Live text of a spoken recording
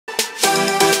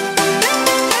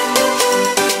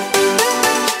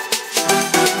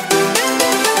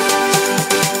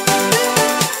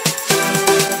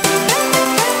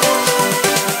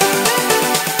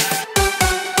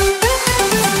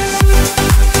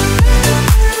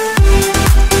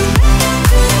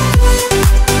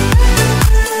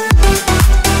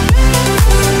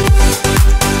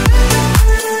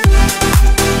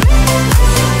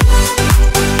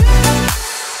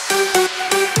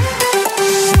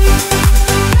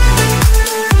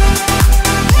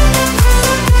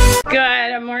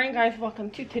welcome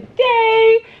to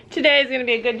today. Today is gonna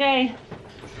be a good day.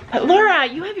 But Laura,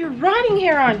 you have your riding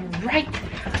hair on, right?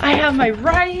 I have my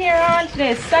riding hair on.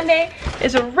 Today is Sunday.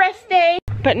 It's a rest day,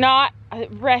 but not a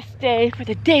rest day for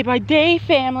the Day by Day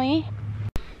family.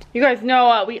 You guys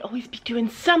know we always be doing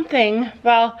something.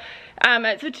 Well,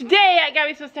 so today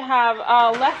Gabby's supposed to have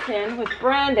a lesson with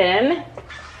Brandon,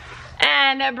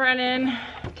 and Brandon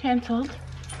canceled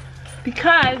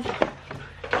because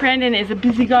Brandon is a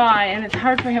busy guy and it's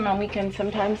hard for him on weekends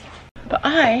sometimes. But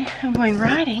I am going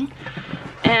riding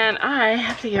and I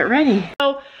have to get ready.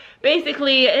 So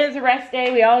basically it is a rest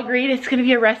day. We all agreed it's gonna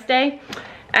be a rest day.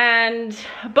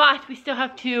 But we still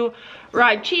have to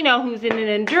ride Chino, who's in an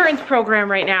endurance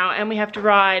program right now, and we have to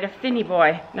ride Finny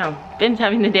Boy. No, Finn's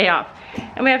having the day off.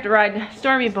 And we have to ride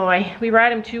Stormy Boy. We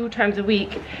ride him 2 times a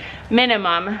week,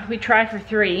 minimum. We try for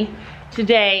 3.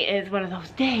 Today is one of those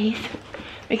days.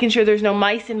 Making sure there's no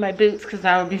mice in my boots, because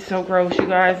that would be so gross, you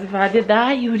guys. If I did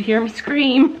that, you would hear me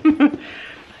scream.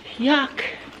 Yuck.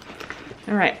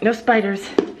 All right, no spiders,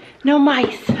 no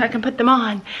mice. I can put them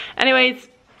on. Anyways,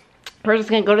 we're just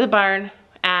gonna go to the barn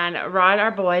and ride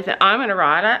our boys, and I'm gonna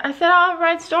ride. I said I'll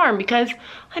ride Storm because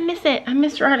I miss it. I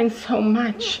miss riding so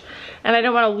much, and I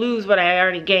don't want to lose what I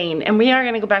already gained. And we are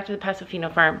gonna go back to the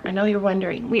Pasofino farm. I know you're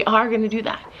wondering. We are gonna do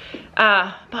that,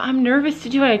 but I'm nervous to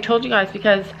do it. I told you guys,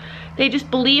 because they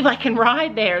just believe I can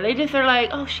ride there. They just are like,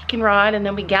 oh, she can ride, and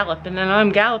then we gallop, and then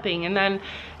I'm galloping, and then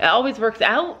it always works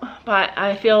out. But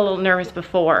I feel a little nervous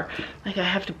before, like I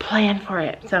have to plan for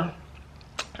it. So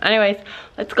anyways,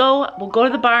 let's go. We'll go to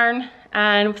the barn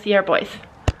and we'll see our boys.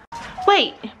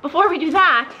 Wait, before we do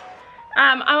that,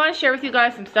 I want to share with you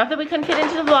guys some stuff that we couldn't fit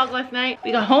into the vlog last night.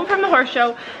 We got home from the horse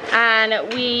show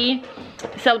and we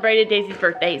celebrated Daisy's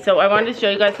birthday. So I wanted to show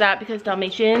you guys that, because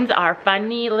Dalmatians are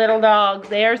funny little dogs.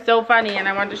 They are so funny, and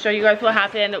I wanted to show you guys what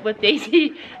happened with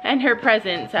Daisy and her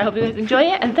presents. I hope you guys enjoy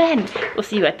it, and then we'll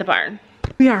see you at the barn.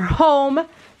 We are home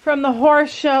from the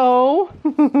horse show.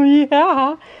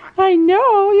 Yeah, I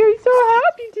know. You're so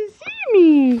happy to see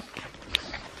me.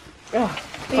 Oh,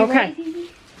 okay.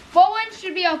 What one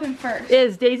should be open first?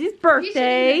 It's Daisy's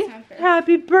birthday.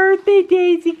 Happy birthday,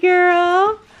 Daisy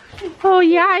girl. Oh,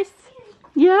 yes.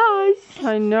 Yes.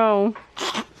 I know.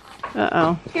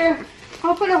 Uh-oh. Here,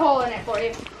 I'll put a hole in it for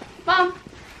you. Mom.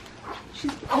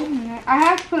 She's opening it. I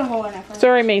have to put a hole in it for her.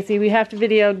 Sorry, Macy. We have to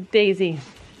video Daisy.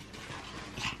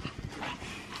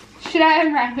 Should I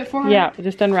unwrap it for her? Yeah,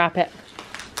 just unwrap it.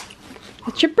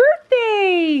 It's your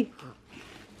birthday.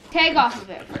 Tag off of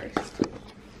it first.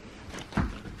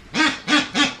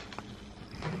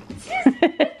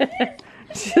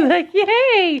 She's like,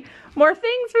 yay, more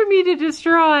things for me to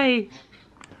destroy.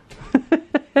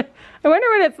 I wonder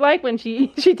what it's like when she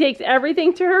takes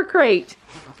everything to her crate.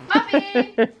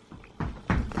 Muffin!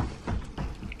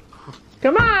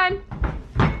 Come on.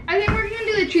 I think we're gonna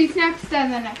do the treat snacks instead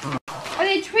of the next one. Are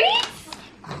they treats?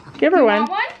 Give her one. Want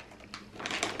one?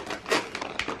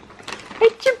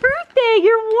 It's your birthday,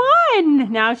 you're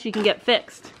 1. Now she can get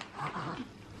fixed.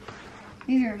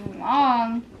 These are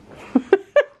long.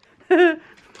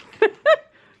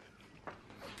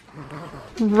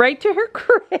 Right to her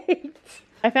crate.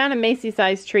 I found a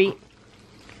Macy-sized treat,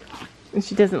 and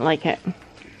she doesn't like it.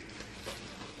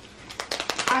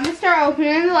 I'm gonna start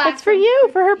opening the last. It's for you,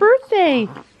 for her birthday.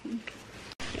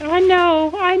 I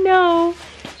know, I know.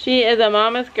 She is a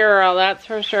mama's girl, that's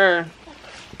for sure.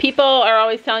 People are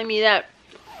always telling me that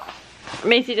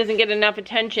Macy doesn't get enough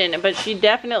attention, but she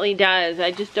definitely does.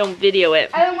 I just don't video it.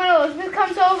 And then when Elizabeth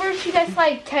comes over, she gets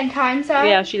like 10 times that.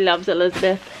 Yeah, she loves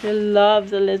Elizabeth. She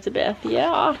loves Elizabeth,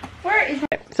 yeah. Where is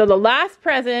it? So the last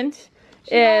present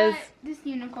is this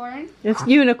unicorn. this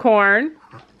unicorn.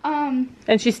 And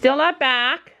she's still not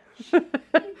back.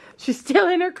 She's still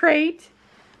in her crate.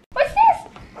 what's this?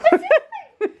 What's this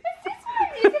one? What's this one?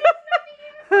 Is it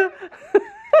a unicorn?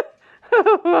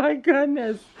 Oh my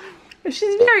goodness.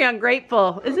 She's very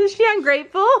ungrateful. Isn't she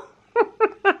ungrateful?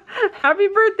 Happy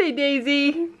birthday,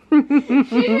 Daisy. She runs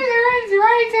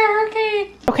right to her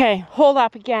cake. Okay, hold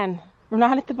up again. We're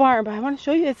not at the barn, but I want to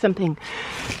show you something.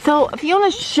 So Fiona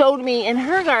showed me in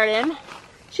her garden,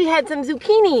 she had some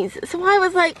zucchinis. So I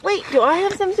was like, wait, do I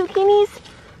have some zucchinis?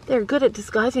 They're good at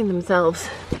disguising themselves.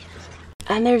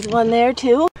 And there's one there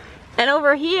too. And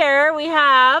over here we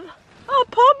have a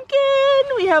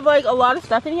pumpkin. We have like a lot of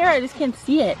stuff in here. I just can't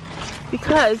see it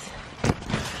because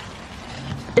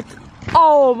it's,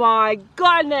 oh my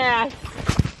goodness.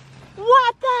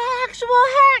 What the actual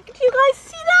heck? Do you guys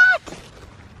see that?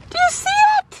 Do you see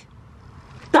it?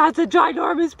 That's a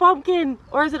ginormous pumpkin.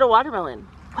 Or is it a watermelon?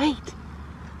 Wait,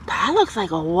 that looks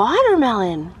like a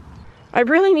watermelon. I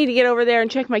really need to get over there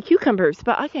and check my cucumbers,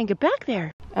 but I can't get back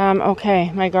there.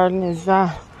 Okay, my garden is,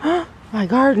 my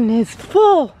garden is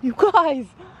full, you guys.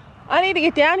 I need to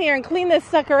get down here and clean this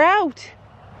sucker out.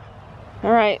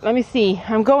 All right, let me see.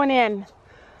 I'm going in.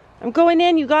 I'm going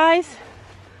in, you guys.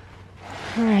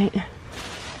 All right,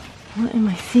 what am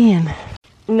I seeing?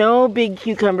 No big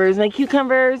cucumbers. My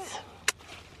cucumbers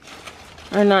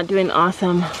are not doing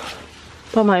awesome.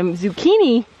 But my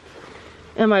zucchini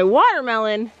and my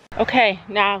watermelon. Okay,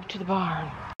 now to the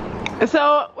barn.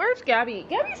 So, where's Gabby?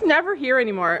 Gabby's never here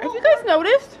anymore. Have you guys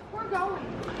noticed? We're going.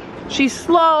 She's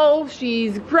slow,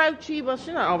 she's grouchy. Well,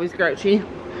 she's not always grouchy,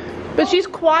 but she's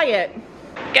quiet.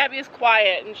 Gabby is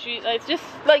quiet, and it's just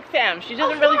like Sam. She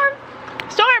doesn't really...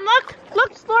 Storm, look!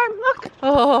 Look, Storm, look!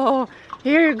 Oh,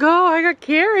 here you go. I got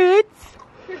carrots.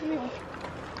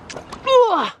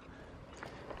 Aww.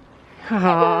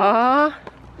 Are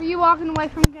you walking away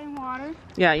from getting water?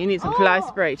 Yeah, you need some fly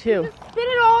spray too. Just spit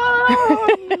it all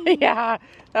around. Yeah,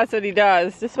 that's what he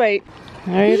does. Just wait.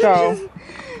 There you go. Just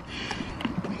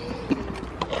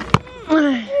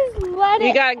let it.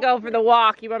 You gotta go for the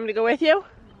walk. You want me to go with you?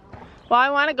 Well, I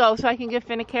want to go so I can give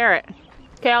Finn a carrot.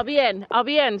 Okay, I'll be in. I'll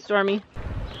be in, Stormy.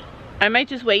 I might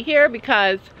just wait here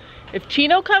because if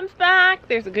Chino comes back,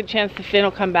 there's a good chance that Finn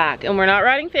will come back. And we're not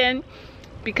riding Finn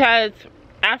because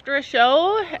after a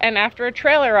show and after a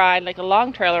trailer ride, like a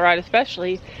long trailer ride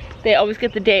especially, they always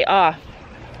get the day off.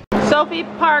 Sophie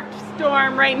parked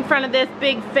Storm right in front of this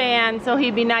big fan so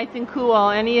he'd be nice and cool,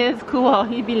 and he is cool.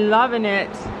 He'd be loving it.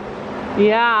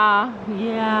 Yeah,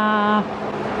 yeah.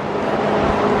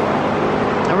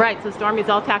 All right, so Stormy's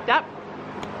all tacked up.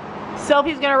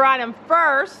 Sophie's gonna ride him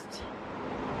first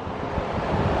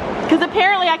because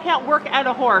apparently I can't work out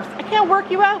a horse. I can't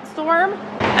work you out, Storm.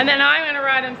 And then I'm gonna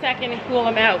ride him second and cool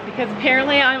him out because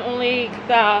apparently I'm only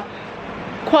the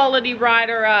quality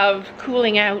rider of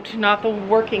cooling out, not the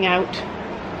working out.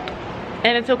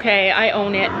 And it's okay, I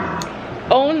own it.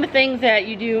 Own the things that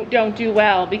you don't do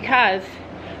well, because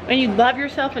when you love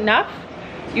yourself enough,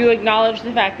 you acknowledge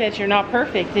the fact that you're not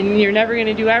perfect and you're never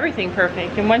gonna do everything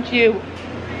perfect. And once you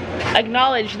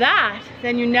acknowledge that,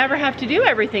 then you never have to do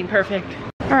everything perfect.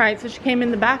 All right, so she came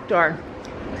in the back door.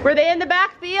 Were they in the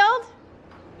back field?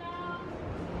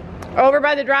 Over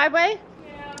by the driveway?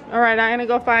 Yeah. All right, I'm gonna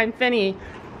go find Finny,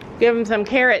 give him some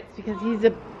carrots because he's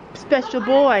a special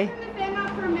boy.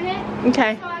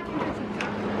 Okay.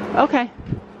 Okay.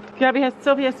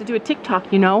 Sophie has to do a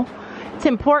TikTok, you know. It's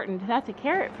important. That's a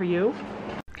carrot for you.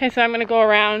 Okay, so I'm gonna go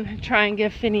around and try and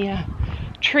give Finny a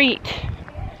treat.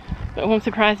 But it won't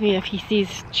surprise me if he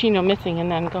sees Chino missing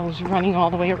and then goes running all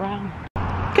the way around.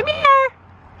 Come here!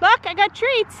 Look, I got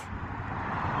treats.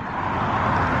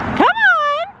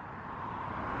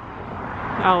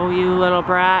 Oh, you little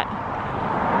brat.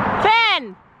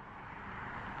 Finn!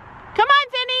 Come on,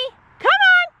 Finny! Come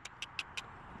on!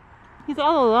 He's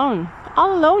all alone.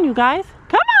 All alone, you guys.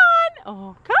 Come on!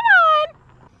 Oh, come on!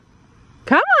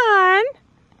 Come on!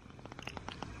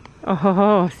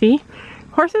 Oh, see?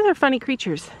 Horses are funny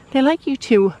creatures. They like you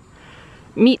to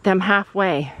meet them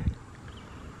halfway.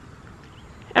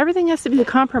 Everything has to be a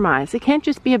compromise. It can't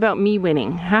just be about me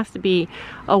winning. It has to be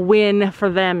a win for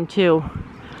them, too.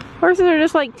 Horses are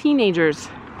just like teenagers.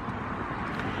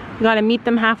 You gotta meet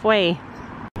them halfway.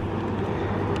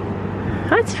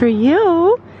 That's for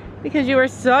you, because you were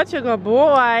such a good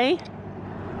boy.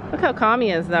 Look how calm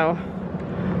he is, though.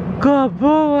 Good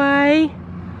boy.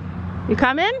 You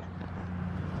coming?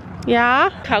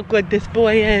 Yeah? Look how good this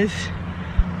boy is.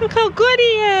 Look how good he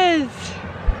is.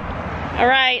 All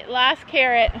right, last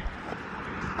carrot.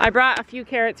 I brought a few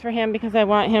carrots for him because I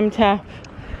want him to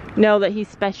know that he's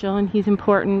special and he's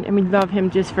important and we love him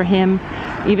just for him,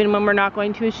 even when we're not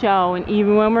going to a show and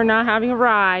even when we're not having a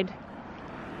ride.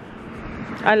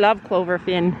 I love Clover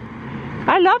Finn.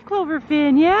 I love Clover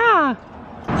Finn, yeah.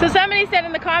 So somebody said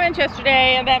in the comments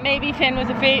yesterday that maybe Finn was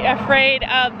afraid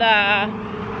of the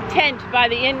tent by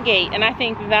the in gate, and I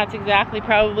think that's exactly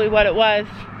probably what it was,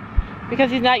 because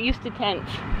he's not used to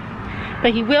tents.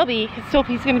 But he will be, because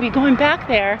Sophie's going to be going back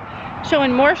there,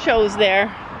 showing more shows there.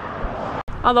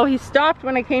 Although he stopped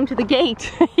when I came to the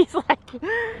gate. He's like,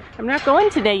 I'm not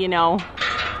going today, you know.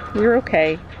 You're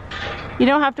okay. You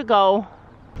don't have to go.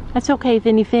 That's okay,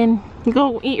 Finny Finn. You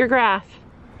go eat your grass.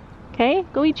 Okay?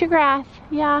 Go eat your grass.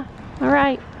 Yeah. All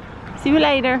right. See you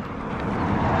later.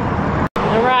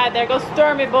 All right, there goes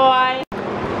Stormy boy.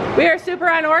 We are super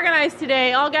unorganized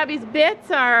today. All Gabby's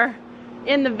bits are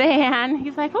in the van.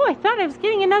 He's like, oh, I thought I was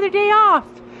getting another day off.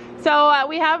 So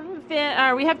we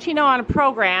have Chino on a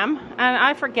program, and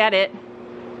I forget it.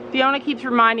 Fiona keeps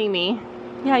reminding me,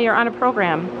 yeah, you're on a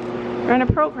program. You're on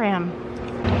a program.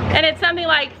 And it's something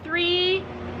like 3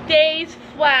 days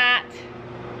flat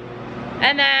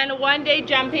and then 1 day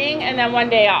jumping, and then 1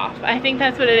 day off. I think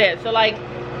that's what it is. So like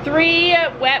 3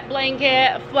 wet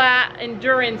blanket, flat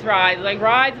endurance rides, like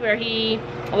rides where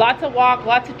lots of walk,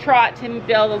 lots of trot to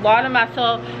build a lot of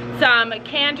muscle, some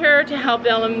canter to help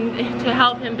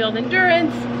him build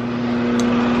endurance,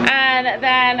 and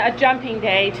then a jumping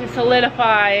day to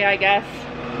solidify, I guess,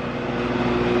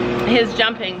 his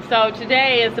jumping. So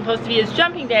today is supposed to be his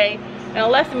jumping day, and a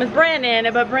lesson with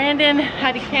Brandon, but Brandon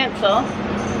had to cancel.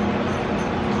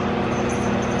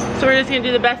 So we're just gonna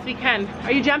do the best we can.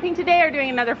 Are you jumping today or doing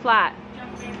another flat?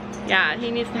 Jumping. Yeah, he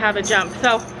needs to have a jump.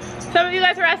 So some of you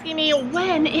guys are asking me,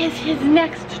 when is his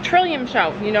next Trillium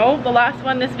show? You know, the last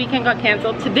one this weekend got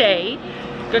canceled today.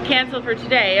 Got canceled for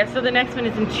today. So the next one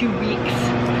is in 2 weeks.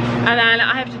 And then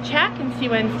I have to check and see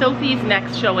when Sophie's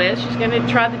next show is. She's gonna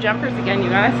try the jumpers again, you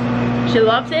guys. She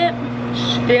loves it,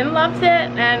 Finn loves it,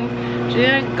 and she's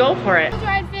gonna go for it.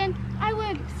 Drive Finn, I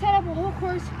would set up a whole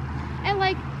course and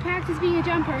like practice being a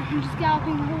jumper and just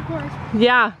galloping the whole course.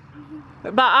 Yeah,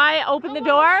 but I opened the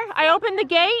door, I opened the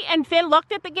gate, and Finn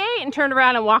looked at the gate and turned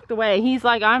around and walked away. He's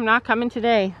like, I'm not coming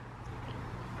today.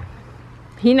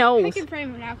 He knows. I can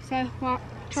frame him now because I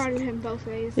trotted him both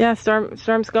ways. Yeah,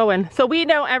 Storm's going. So we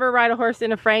don't ever ride a horse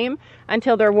in a frame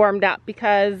until they're warmed up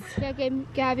because... Yeah,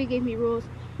 Gabby gave me rules.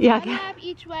 Yeah. I'll nap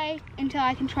each way until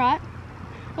I can trot.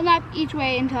 I'll nap each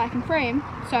way until I can frame.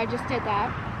 So I just did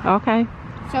that. Okay.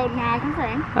 So now I can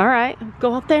frame. All right.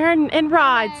 Go up there and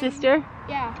ride, sister.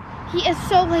 Yeah. He is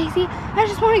so lazy. I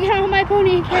just want to get on my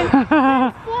pony and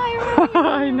fly around.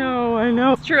 I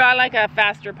know. It's true, I like a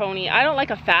faster pony. I don't like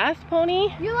a fast pony.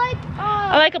 You like...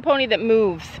 I like a pony that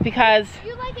moves because...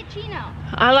 You like a Chino.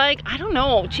 I don't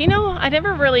know. Chino, I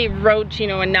never really rode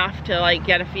Chino enough to like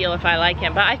get a feel if I like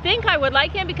him. But I think I would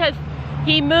like him because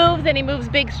he moves and he moves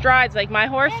big strides like my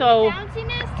horse. So the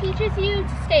bounciness teaches you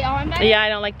to stay on better. Yeah, I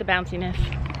don't like the bounciness.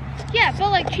 Yeah,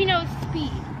 but like Chino's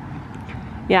speed.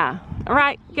 Yeah. All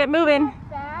right, get moving.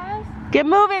 Fast. Get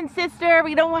moving, sister.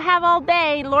 We don't have all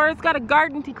day. Laura's got a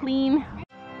garden to clean.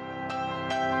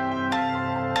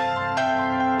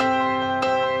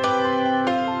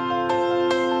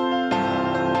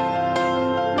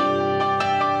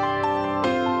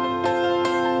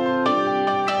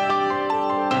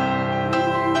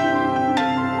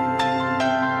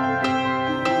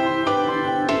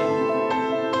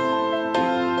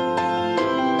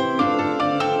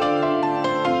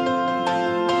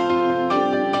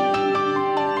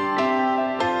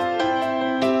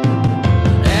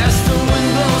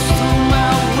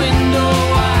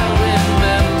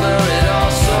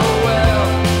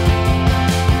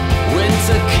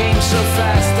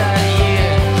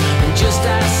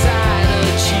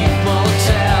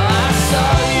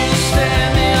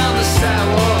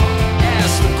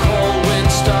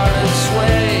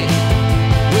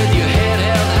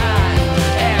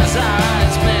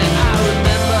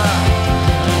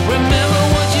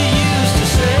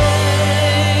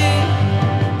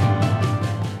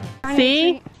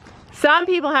 See? Some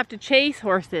people have to chase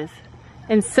horses,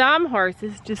 and some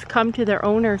horses just come to their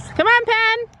owners. Come on,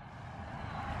 Pen!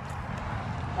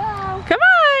 Hello. Come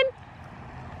on!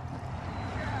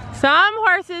 Some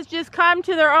horses just come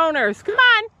to their owners. Come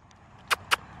on!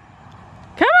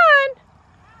 Come on!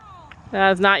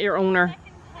 That's not your owner.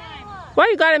 Why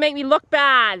you gotta make me look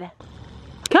bad?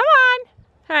 Come on!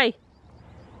 Hey.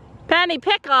 Penny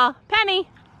Pickle! Penny!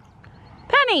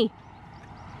 Penny!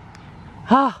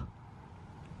 Oh.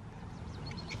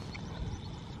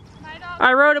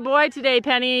 I rode a boy today,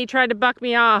 Penny. He tried to buck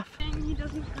me off. He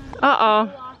doesn't Uh-oh.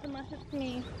 unless it's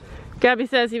me. Gabby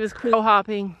says he was crow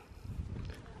hopping.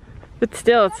 But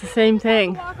still, it's the same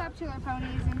thing. Walk up to their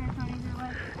ponies and their ponies are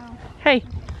like, oh. Hey.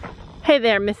 Hey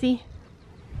there, Missy.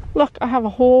 Look, I have a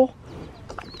hole.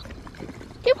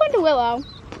 Keep going to Willow.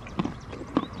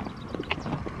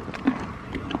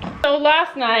 So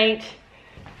last night,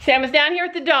 Sam was down here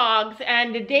with the dogs,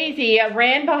 and Daisy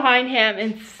ran behind him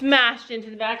and smashed into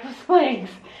the back of his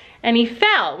legs. And he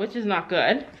fell, which is not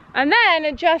good. And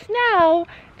then, just now,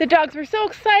 the dogs were so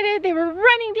excited, they were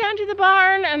running down to the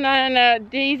barn, and then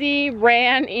Daisy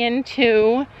ran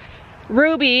into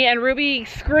Ruby, and Ruby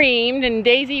screamed, and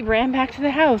Daisy ran back to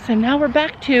the house. And now we're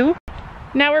back to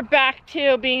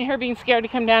being scared to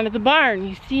come down to the barn.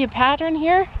 You see a pattern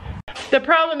here? The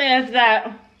problem is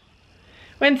that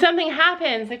when something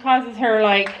happens that causes her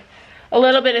like a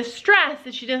little bit of stress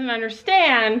that she doesn't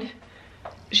understand,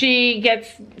 she gets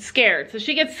scared. So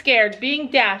she gets scared. Being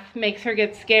deaf makes her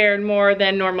get scared more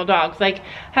than normal dogs. Like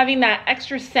having that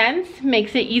extra sense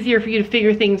makes it easier for you to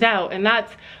figure things out. And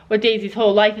that's what Daisy's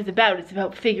whole life is about. It's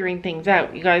about figuring things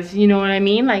out. You guys, you know what I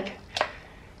mean? Like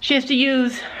she has to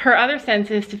use her other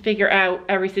senses to figure out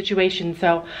every situation.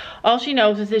 So all she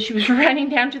knows is that she was running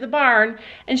down to the barn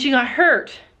and she got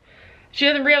hurt. She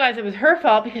doesn't realize it was her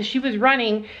fault because she was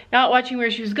running, not watching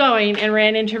where she was going, and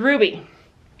ran into Ruby.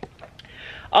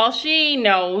 All she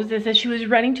knows is that she was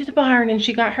running to the barn and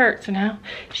she got hurt. So now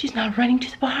she's not running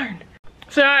to the barn.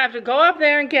 So now I have to go up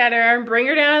there and get her and bring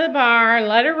her down to the barn,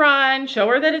 let her run, show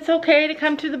her that it's okay to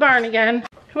come to the barn again.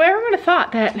 Whoever would have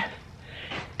thought that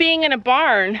being in a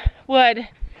barn would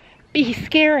be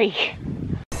scary.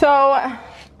 So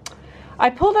I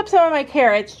pulled up some of my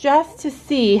carrots just to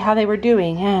see how they were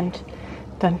doing, and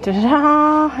dun, dun, dun,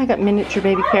 dun, I got miniature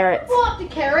baby carrots. Pull up the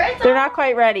carrots. They're not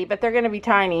quite ready, but they're gonna be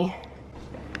tiny.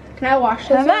 Can I wash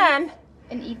those and then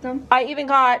and eat them? I even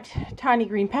got tiny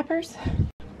green peppers.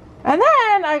 And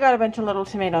then I got a bunch of little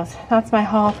tomatoes. That's my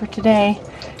haul for today.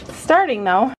 Starting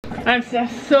though. I'm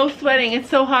so sweating. It's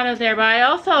so hot out there. But I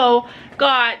also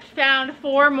found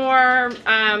 4 more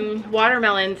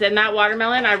watermelons. And that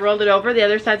watermelon, I rolled it over. The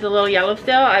other side's a little yellow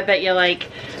still. I bet you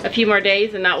like a few more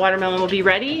days and that watermelon will be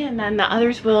ready. And then the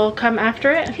others will come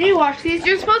after it. Can you wash these?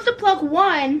 You're supposed to pluck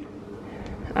one.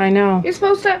 I know. You're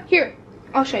supposed to, here,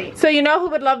 I'll show you. So you know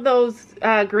who would love those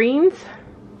greens?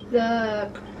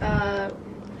 The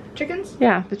chickens?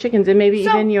 Yeah, the chickens, and maybe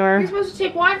even you're supposed to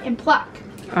take one and pluck.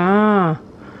 Ah,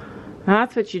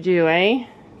 that's what you do, eh?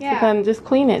 Yeah. So then just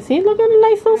clean it. See, look at a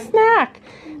nice little snack.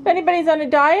 If anybody's on a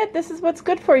diet, this is what's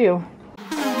good for you.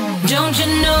 Don't you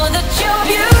know that you're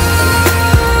beautiful?